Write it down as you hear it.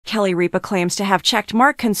Kelly. Ripa claims to have checked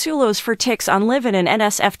Mark Consuelos for ticks on live in an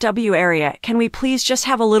NSFW area. Can we please just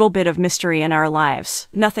have a little bit of mystery in our lives?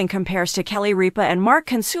 Nothing compares to Kelly Ripa and Mark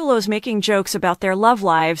Consuelos making jokes about their love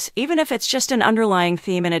lives, even if it's just an underlying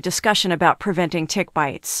theme in a discussion about preventing tick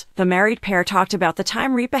bites. The married pair talked about the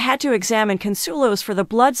time Ripa had to examine Consuelos for the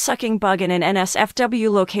blood-sucking bug in an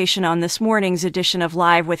NSFW location on this morning's edition of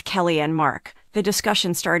Live with Kelly and Mark. The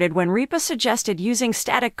discussion started when Ripa suggested using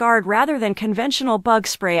static guard rather than conventional bug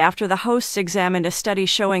spray after the hosts examined a study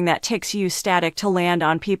showing that ticks use static to land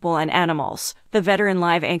on people and animals. The veteran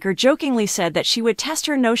live anchor jokingly said that she would test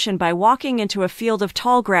her notion by walking into a field of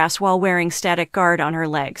tall grass while wearing static guard on her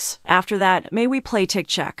legs. After that, may we play tick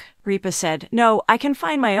check? Ripa said, "No, I can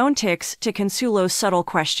find my own ticks," to Consuelos' subtle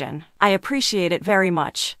question. "I appreciate it very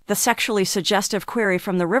much." The sexually suggestive query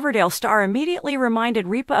from the Riverdale star immediately reminded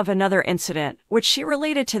Ripa of another incident, which she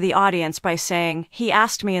related to the audience by saying, "He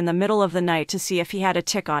asked me in the middle of the night to see if he had a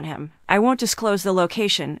tick on him. I won't disclose the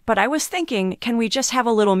location, but I was thinking, can we just have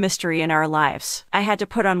a little mystery in our lives? I had to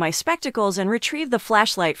put on my spectacles and retrieve the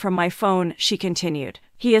flashlight from my phone," she continued.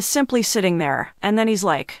 "He is simply sitting there, and then he's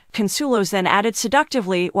like," Consuelos then added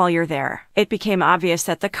seductively, "while you're there." It became obvious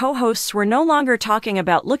that the co-hosts were no longer talking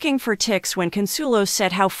about looking for ticks when Consuelos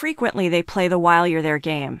said how frequently they play the while you're there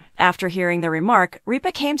game. After hearing the remark,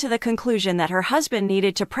 Ripa came to the conclusion that her husband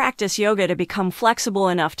needed to practice yoga to become flexible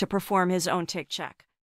enough to perform his own tick check.